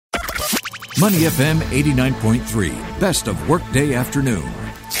Money FM 89.3, best of workday afternoon.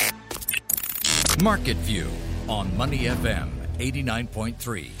 Market View on Money FM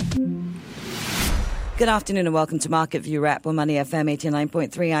 89.3. Good afternoon and welcome to Market View Wrap on Money FM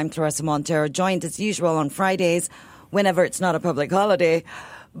 89.3. I'm Clarissa Montero, joined as usual on Fridays, whenever it's not a public holiday,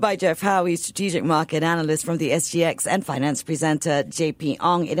 by Jeff Howie, strategic market analyst from the SGX, and finance presenter JP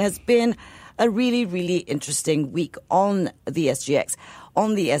Ong. It has been a really, really interesting week on the SGX,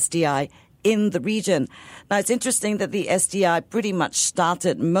 on the SDI, in the region. Now, it's interesting that the SDI pretty much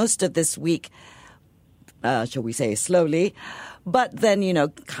started most of this week, shall we say, slowly, but then,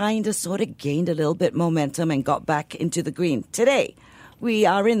 kind of sort of gained a little bit momentum and got back into the green. Today, we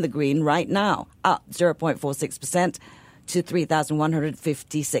are in the green right now, up 0.46% to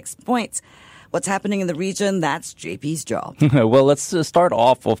 3,156 points. What's happening in the region? That's JP's job. Well, let's start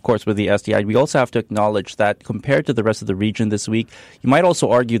off, of course, with the SDI. We also have to acknowledge that compared to the rest of the region this week, you might also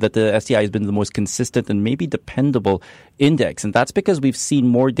argue that the SDI has been the most consistent and maybe dependable index. And that's because we've seen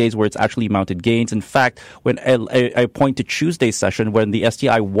more days where it's actually mounted gains. In fact, when I point to Tuesday's session, when the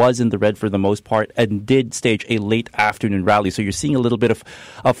SDI was in the red for the most part and did stage a late afternoon rally. So you're seeing a little bit of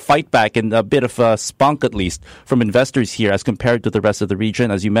a fight back and a bit of spunk, at least, from investors here as compared to the rest of the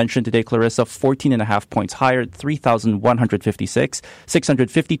region. As you mentioned today, Clarissa, 14.5 points higher, 3,156,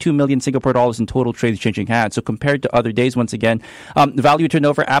 652 million Singapore dollars in total trades changing hands. So compared to other days, once again, value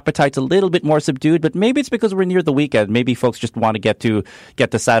turnover appetite's a little bit more subdued, but maybe it's because we're near the weekend. Maybe folks just want to get to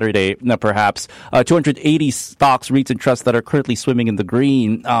Saturday, perhaps. 280 stocks, REITs, and trusts that are currently swimming in the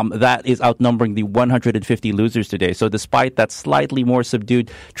green. That is outnumbering the 150 losers today. So despite that slightly more subdued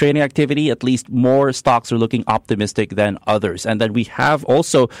trading activity, at least more stocks are looking optimistic than others. And then we have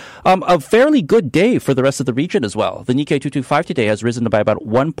also a fairly good day for the rest of the region as well. The Nikkei 225 today has risen by about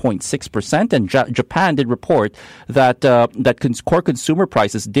 1.6%, and Japan did report that core consumer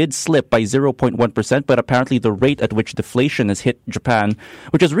prices did slip by 0.1%, but apparently the rate at which deflation has hit Japan,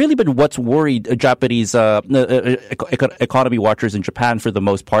 which has really been what's worried Japanese economy watchers in Japan for the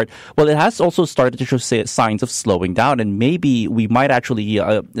most part, well, it has also started to show signs of slowing down, and maybe we might actually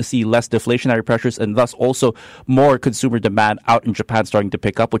see less deflationary pressures and thus also more consumer demand out in Japan starting to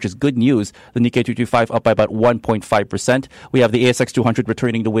pick up, which is good news. The Nikkei 225 up by about 1.5%. We have the ASX 200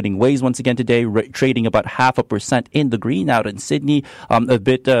 returning to winning ways once again today, trading about 0.5% in the green out in Sydney. A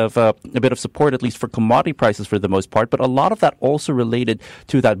bit of support, at least for commodity prices for the most part, but a lot of that also related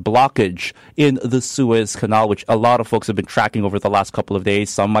to that blockage in the Suez Canal, which a lot of folks have been tracking over the last couple of days.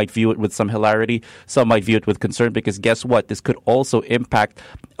 Some might view it with some hilarity, some might view it with concern, because guess what? This could also impact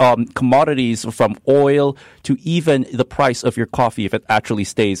commodities from oil to even the price of your coffee if it actually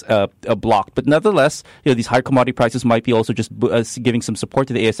stays blocked. But nevertheless, these high commodity prices might be also just giving some support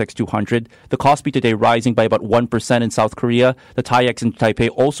to the ASX 200. The Kospi today rising by about 1% in South Korea. The TAIEX in Taipei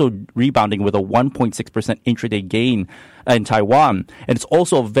also rebounding with a 1.6% intraday gain in Taiwan. And it's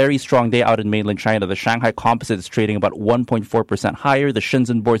also a very strong day out in mainland China. The Shanghai Composite is trading about 1.4% higher. The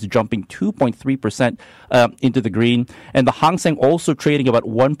Shenzhen Bourse jumping 2.3% into the green. And the Hang Seng also trading about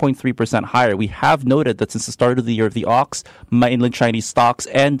 1.3% higher. We have noted that since the start of the year of the AUX, mainland Chinese stocks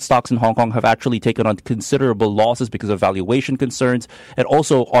and stocks in Hong Kong have actually taken on considerable losses because of valuation concerns and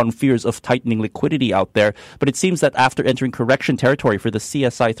also on fears of tightening liquidity out there. But it seems that after entering correction territory for the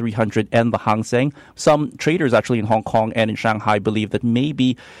CSI 300 and the Hang Seng, some traders actually in Hong Kong and in Shanghai believe that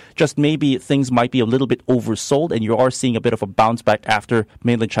maybe, just maybe, things might be a little bit oversold, and you are seeing a bit of a bounce back after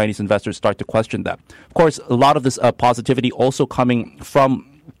mainland Chinese investors start to question that. Of course, a lot of this positivity also coming from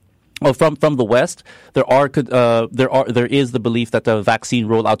the West. There is the belief that the vaccine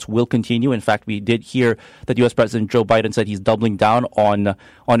rollouts will continue. In fact, we did hear that U.S. President Joe Biden said he's doubling down on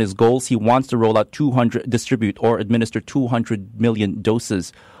his goals. He wants to roll out distribute or administer 200 million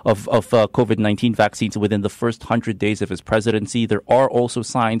doses of COVID-19 vaccines within the first 100 days of his presidency. There are also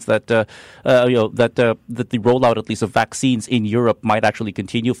signs that the rollout, at least of vaccines in Europe, might actually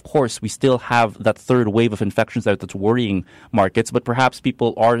continue. Of course, we still have that third wave of infections that's worrying markets, but perhaps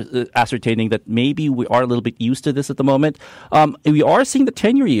people are ascertaining that maybe we are a little bit used to this at the moment. We are seeing the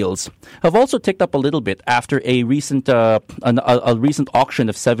 10-year yields have also ticked up a little bit after a recent auction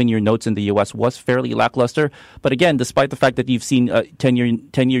of 7-year notes in the U.S. was fairly lackluster. But again, despite the fact that you've seen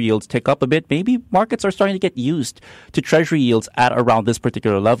 10-year yields tick up a bit, maybe markets are starting to get used to Treasury yields at around this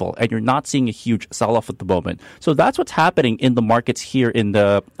particular level, and you're not seeing a huge sell-off at the moment. So that's what's happening in the markets here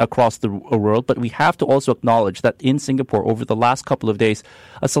across the world. But we have to also acknowledge that in Singapore, over the last couple of days,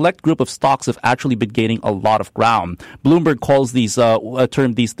 a select group of stocks have actually been gaining a lot of ground. Bloomberg calls these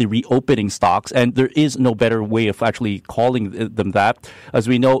the reopening stocks, and there is no better way of actually calling them that. As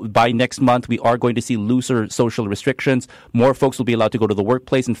we know, by next month, we are going to see looser social restrictions. More folks will be allowed to go to the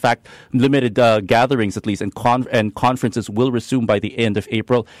workplace. place. In fact, limited gatherings at least and conferences will resume by the end of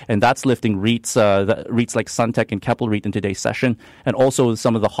April, and that's lifting REITs like Suntec and Keppel REIT in today's session, and also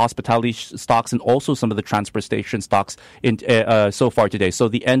some of the hospitality stocks and also some of the transportation stocks in so far today. So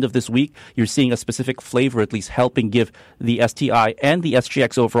the end of this week, you're seeing a specific flavor at least helping give the STI and the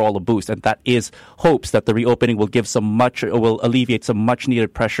SGX overall a boost, and that is hopes that the reopening will alleviate some much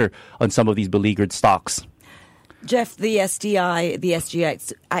needed pressure on some of these beleaguered stocks. Jeff, the STI, the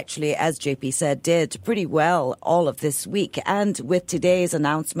SGX, actually, as JP said, did pretty well all of this week. And with today's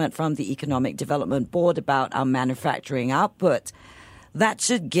announcement from the Economic Development Board about our manufacturing output, that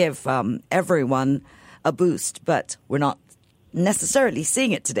should give everyone a boost. But we're not necessarily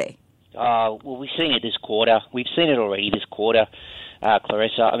seeing it today. Well, we're seeing it this quarter. We've seen it already this quarter.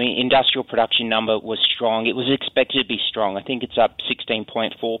 Clarissa. I mean, industrial production number was strong. It was expected to be strong. I think it's up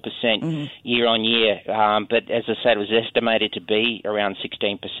 16.4% year on year. But as I said, it was estimated to be around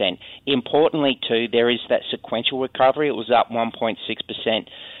 16%. Importantly, too, there is that sequential recovery. It was up 1.6%.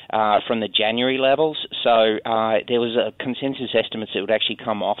 From the January levels. So there was a consensus estimate that it would actually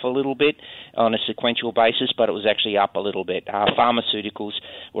come off a little bit on a sequential basis, but it was actually up a little bit. Pharmaceuticals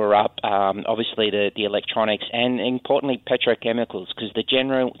were up, obviously the electronics, and importantly petrochemicals, because the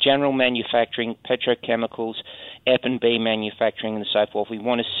general manufacturing, petrochemicals, F&B manufacturing and so forth, we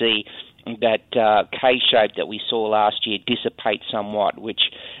want to see that K-shape that we saw last year dissipate somewhat, which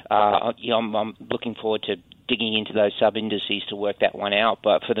I'm looking forward to digging into those sub-indices to work that one out.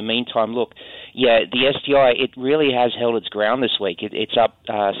 But for the meantime, look, the STI, it really has held its ground this week. It's up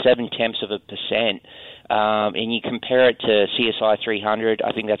 0.7%. And you compare it to CSI 300,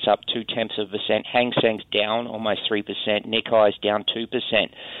 I think that's up 0.2%. Hang Seng's down almost 3%. Nikkei's down 2%.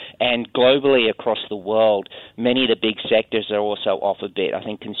 And globally across the world, many of the big sectors are also off a bit. I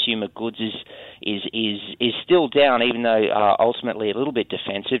think consumer goods is still down, even though ultimately a little bit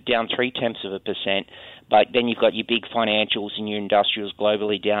defensive, down 0.3%. But then you've got your big financials and your industrials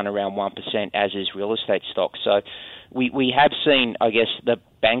globally down around 1%, as is real estate stocks. So we have seen, I guess, the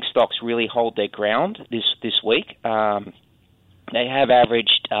bank stocks really hold their ground this week. They have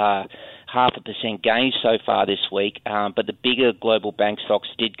averaged 0.5% gains so far this week, but the bigger global bank stocks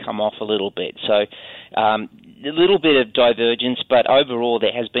did come off a little bit. So a little bit of divergence, but overall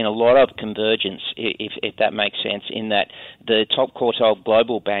there has been a lot of convergence, if that makes sense, in that the top quartile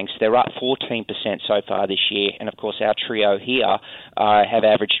global banks, they're up 14% so far this year, and of course our trio here have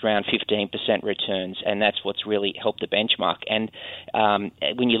averaged around 15% returns, and that's what's really helped the benchmark. And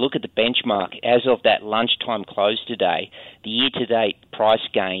when you look at the benchmark, as of that lunchtime close today, the year-to-date price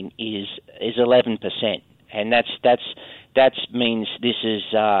gain is 11%, and that means this is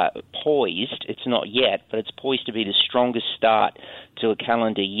poised. It's not yet, but it's poised to be the strongest start to a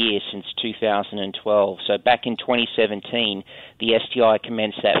calendar year since 2012. So back in 2017, the STI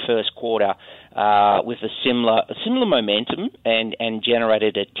commenced that first quarter with a similar momentum and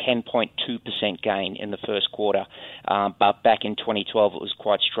generated a 10.2% gain in the first quarter. But back in 2012, it was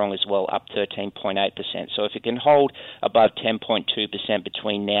quite strong as well, up 13.8%. So if it can hold above 10.2%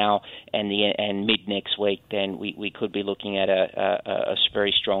 between now and mid next week, then we could be looking at a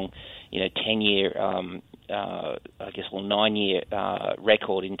very strong, 10-year, 9-year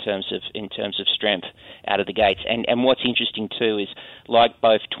record in terms of strength out of the gates. And what's interesting too is, like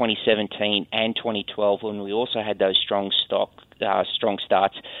both 2017 and 2012, when we also had those strong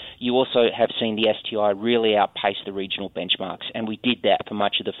starts, you also have seen the STI really outpace the regional benchmarks, and we did that for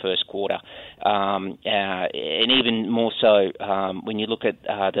much of the first quarter. And even more so when you look at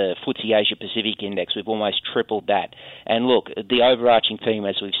the FTSE Asia Pacific Index, we've almost tripled that. And look, the overarching theme,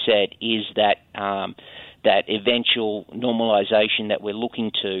 as we've said, is that that eventual normalisation that we're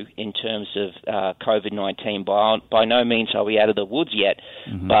looking to in terms of COVID-19. By no means are we out of the woods yet,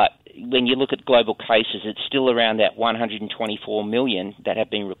 but when you look at global cases, it's still around that 124 million that have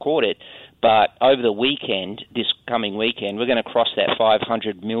been recorded. But over the weekend, this coming weekend, we're going to cross that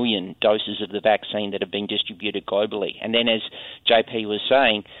 500 million doses of the vaccine that have been distributed globally. And then, as JP was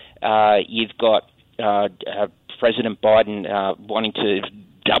saying, you've got President Biden wanting to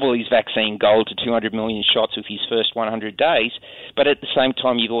double his vaccine goal to 200 million shots with his first 100 days. But at the same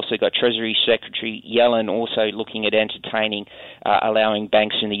time, you've also got Treasury Secretary Yellen also looking at entertaining, allowing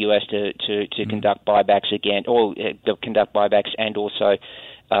banks in the U.S. to conduct buybacks again, or conduct buybacks and also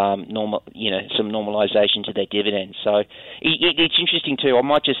some normalisation to their dividends. So it's interesting too.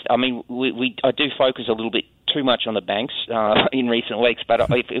 I do focus a little bit too much on the banks in recent weeks, but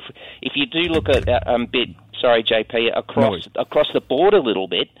if you do look at a bit, sorry JP, across the board a little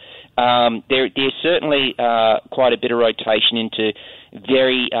bit, there's certainly quite a bit of rotation into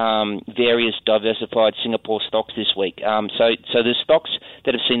various diversified Singapore stocks this week. So the stocks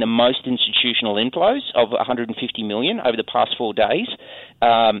that have seen the most institutional inflows of 150 million over the past 4 days,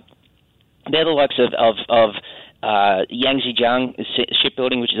 they're the likes of Yangtze Jiang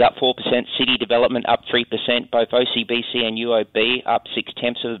Shipbuilding, which is up 4%, City Development up 3%, both OCBC and UOB up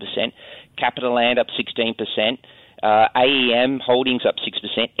 0.6%, CapitaLand up 16%, AEM Holdings up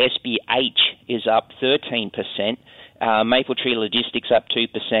 6%, SBH is up 13%, Mapletree Logistics up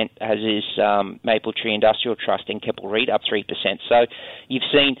 2%, as is Mapletree Industrial Trust and Keppel REIT up 3%. So you've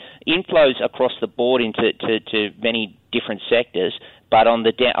seen inflows across the board into many different sectors. But on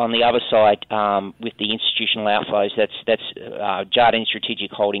the other side, with the institutional outflows, that's Jardine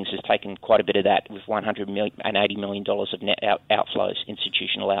Strategic Holdings has taken quite a bit of that, with $180 million of net outflows,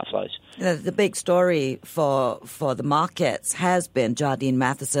 institutional outflows. The big story for the markets has been Jardine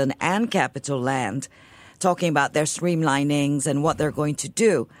Matheson and CapitaLand talking about their streamlinings and what they're going to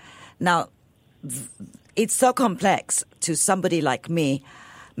do. Now, it's so complex to somebody like me.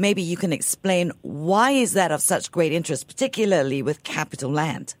 Maybe you can explain why is that of such great interest, particularly with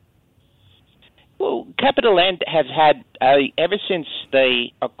CapitaLand? Well, CapitaLand has had, ever since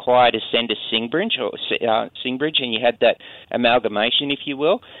they acquired Ascendas Singbridge, and you had that amalgamation, if you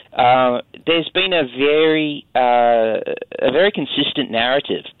will, there's been a very consistent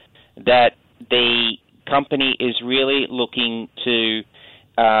narrative that the company is really looking to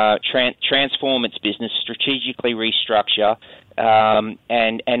transform its business, strategically restructure,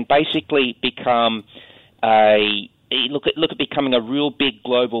 and basically become look at becoming a real big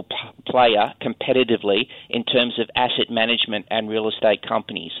global player competitively in terms of asset management and real estate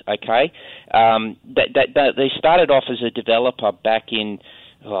companies. Okay, they started off as a developer back in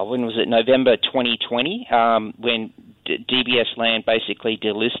when was it, November 2020, when DBS Land basically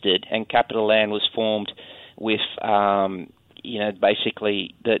delisted and CapitaLand was formed with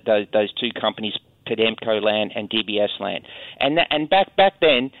basically those two companies, Pidemco Land and DBS Land. And back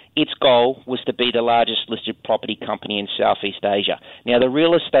then, its goal was to be the largest listed property company in Southeast Asia. Now, the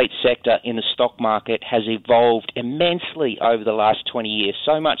real estate sector in the stock market has evolved immensely over the last 20 years,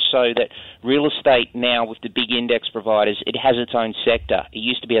 so much so that real estate now, with the big index providers, it has its own sector. It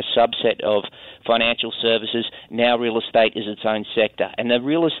used to be a subset of financial services. Now real estate is its own sector. And the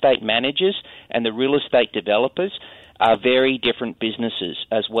real estate managers and the real estate developers are very different businesses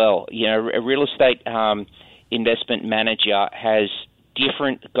as well. You know, a real estate investment manager has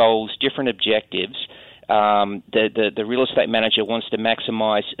different goals, different objectives. The real estate manager wants to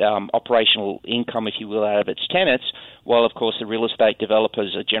maximize operational income, if you will, out of its tenants, while, of course, the real estate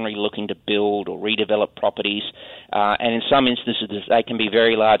developers are generally looking to build or redevelop properties. And in some instances, they can be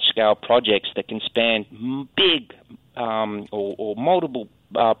very large-scale projects that can span big or multiple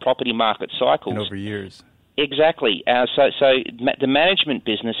property market cycles. And over years. Exactly. So the management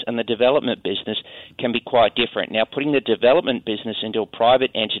business and the development business can be quite different. Now, putting the development business into a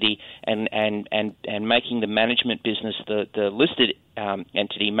private entity and making the management business the listed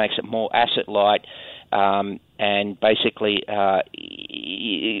entity makes it more asset light, and basically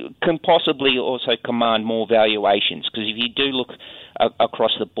can possibly also command more valuations. Because if you do look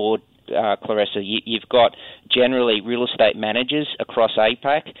across the board, Clarissa, you've got generally real estate managers across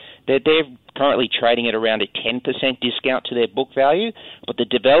APAC. They're currently trading at around a 10% discount to their book value, but the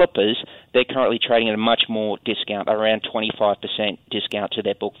developers, they're currently trading at a much more discount, around 25% discount to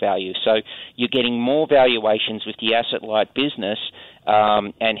their book value. So you're getting more valuations with the asset-light business,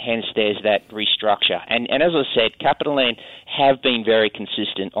 and hence there's that restructure. And as I said, CapitaLand have been very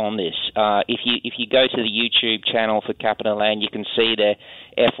consistent on this. If you go to the YouTube channel for CapitaLand, you can see their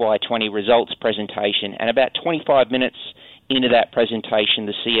FY20 results presentation, and about 25 minutes into that presentation,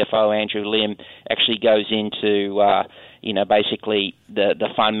 the CFO, Andrew Lim, actually goes into, basically the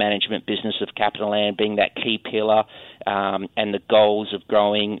fund management business of CapitaLand being that key pillar, and the goals of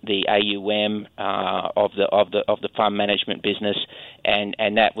growing the AUM of the fund management business,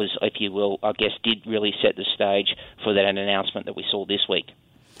 and that was, if you will, I guess, did really set the stage for that announcement that we saw this week.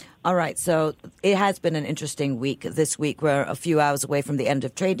 All right, so it has been an interesting week this week. We're a few hours away from the end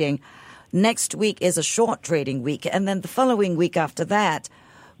of trading. Next week is a short trading week, and then the following week after that,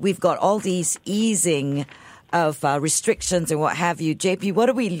 we've got all these easing of restrictions and what have you. JP, what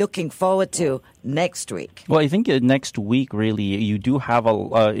are we looking forward to next week? Well, I think next week, really, you do have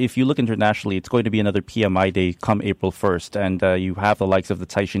if you look internationally, it's going to be another PMI day come April 1st. And you have the likes of the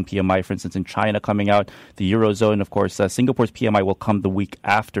Taishin PMI, for instance, in China coming out, the Eurozone, of course. Singapore's PMI will come the week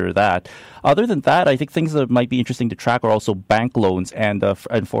after that. Other than that, I think things that might be interesting to track are also bank loans and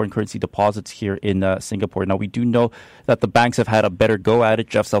foreign currency deposits here in Singapore. Now, we do know that the banks have had a better go at it.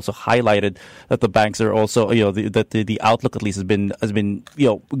 Jeff's also highlighted that the banks are also, that the outlook at least has been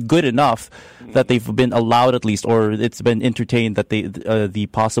good enough that they've been allowed at least, or it's been entertained that the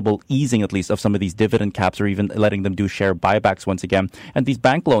possible easing at least of some of these dividend caps, or even letting them do share buybacks once again. And these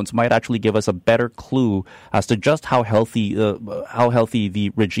bank loans might actually give us a better clue as to just how healthy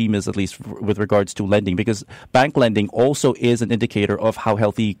the regime is, at least with regards to lending, because bank lending also is an indicator of how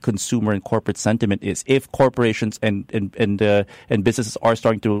healthy consumer and corporate sentiment is. If corporations and businesses are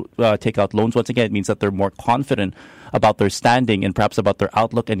starting to take out loans once again, it means that they're more confident about their standing and perhaps about their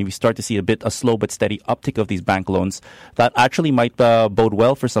outlook, and we start to see a slow but steady uptick of these bank loans, that actually might bode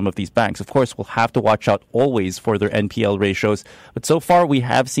well for some of these banks. Of course, we'll have to watch out always for their NPL ratios, but so far we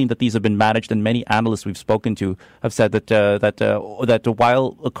have seen that these have been managed, and many analysts we've spoken to have said that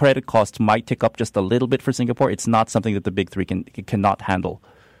while credit costs might tick up just a little bit for Singapore, it's not something that the big three cannot handle.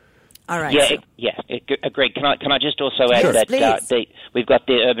 All right. Agreed. Can I just also add that we've got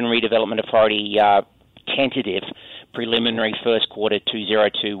the Urban Redevelopment Authority tentative preliminary first quarter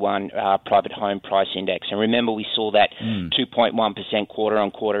 2021 private home price index. And remember, we saw that 2.1%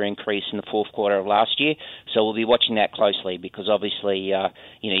 quarter-on-quarter increase in the fourth quarter of last year. So we'll be watching that closely, because obviously, if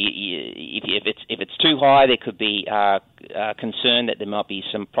it's too high, there could be concern that there might be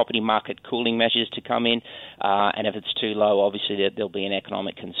some property market cooling measures to come in. And if it's too low, obviously there'll be an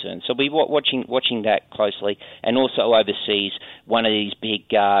economic concern. So we'll be watching that closely. And also overseas, one of these big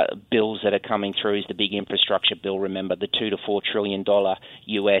bills that are coming through is the big infrastructure bill. Remember, the $2 to $4 trillion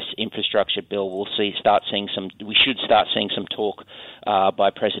U.S. infrastructure bill. We should start seeing some talk by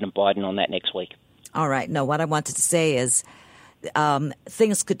President Biden on that next week. All right. No, what I wanted to say is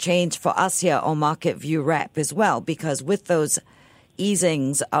things could change for us here on Market View Wrap as well, because with those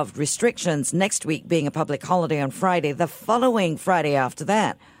easings of restrictions, next week being a public holiday on Friday, the following Friday after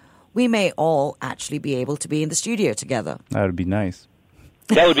that, we may all actually be able to be in the studio together. That would be nice.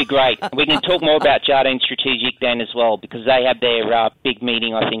 That would be great. We can talk more about Jardine Strategic then as well, because they have their big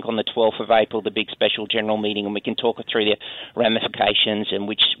meeting, I think, on the 12th of April, the big special general meeting, and we can talk through the ramifications and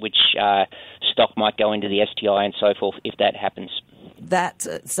which stock might go into the STI and so forth if that happens. That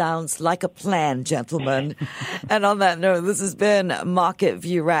sounds like a plan, gentlemen. And on that note, this has been Market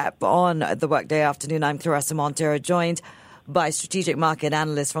View Wrap on the Workday Afternoon. I'm Clarissa Montero, joined by strategic market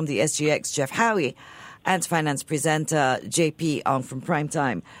analyst from the SGX, Jeff Howie, and finance presenter JP Ong from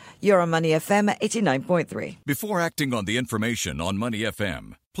Primetime. You're on Money FM 89.3. Before acting on the information on Money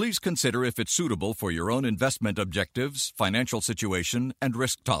FM, please consider if it's suitable for your own investment objectives, financial situation, and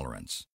risk tolerance.